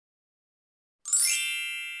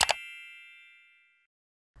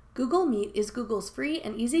Google Meet is Google's free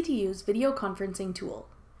and easy-to-use video conferencing tool.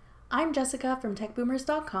 I'm Jessica from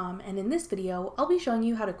techboomers.com, and in this video, I'll be showing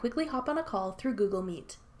you how to quickly hop on a call through Google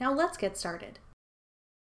Meet. Now let's get started.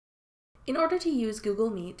 In order to use Google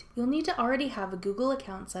Meet, you'll need to already have a Google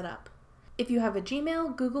account set up. If you have a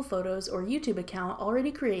Gmail, Google Photos, or YouTube account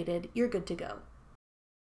already created, you're good to go.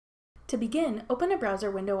 To begin, open a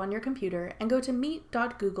browser window on your computer and go to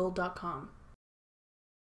meet.google.com.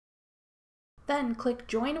 Then click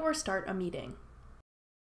Join or Start a Meeting.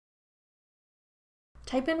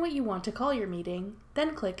 Type in what you want to call your meeting,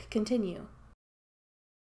 then click Continue.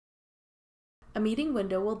 A meeting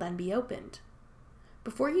window will then be opened.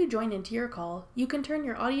 Before you join into your call, you can turn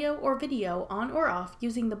your audio or video on or off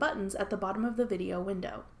using the buttons at the bottom of the video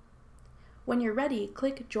window. When you're ready,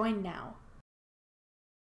 click Join Now.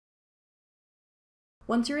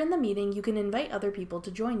 Once you're in the meeting, you can invite other people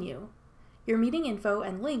to join you. Your meeting info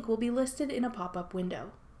and link will be listed in a pop-up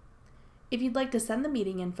window. If you'd like to send the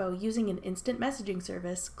meeting info using an instant messaging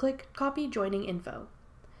service, click Copy Joining Info.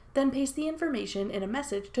 Then paste the information in a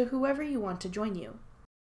message to whoever you want to join you.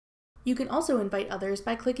 You can also invite others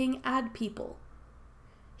by clicking Add People.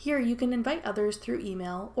 Here you can invite others through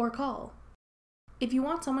email or call. If you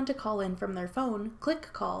want someone to call in from their phone,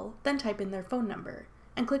 click Call, then type in their phone number,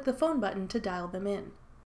 and click the phone button to dial them in.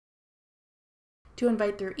 To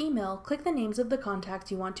invite through email, click the names of the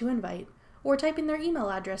contacts you want to invite, or type in their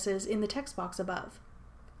email addresses in the text box above.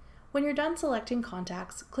 When you're done selecting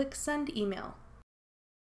contacts, click Send Email.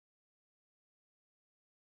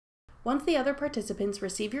 Once the other participants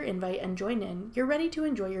receive your invite and join in, you're ready to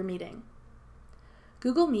enjoy your meeting.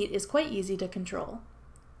 Google Meet is quite easy to control.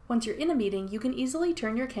 Once you're in a meeting, you can easily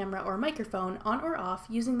turn your camera or microphone on or off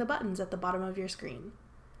using the buttons at the bottom of your screen.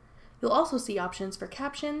 You'll also see options for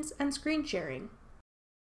captions and screen sharing.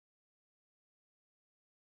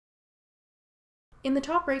 In the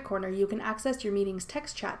top right corner, you can access your meeting's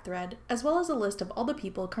text chat thread, as well as a list of all the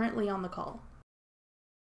people currently on the call.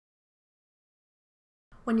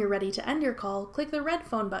 When you're ready to end your call, click the red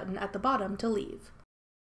phone button at the bottom to leave.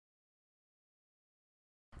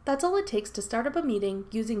 That's all it takes to start up a meeting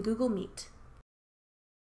using Google Meet.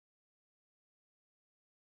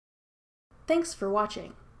 Thanks for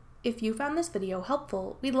watching. If you found this video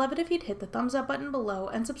helpful, we'd love it if you'd hit the thumbs up button below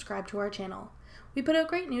and subscribe to our channel. We put out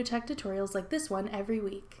great new tech tutorials like this one every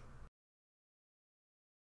week.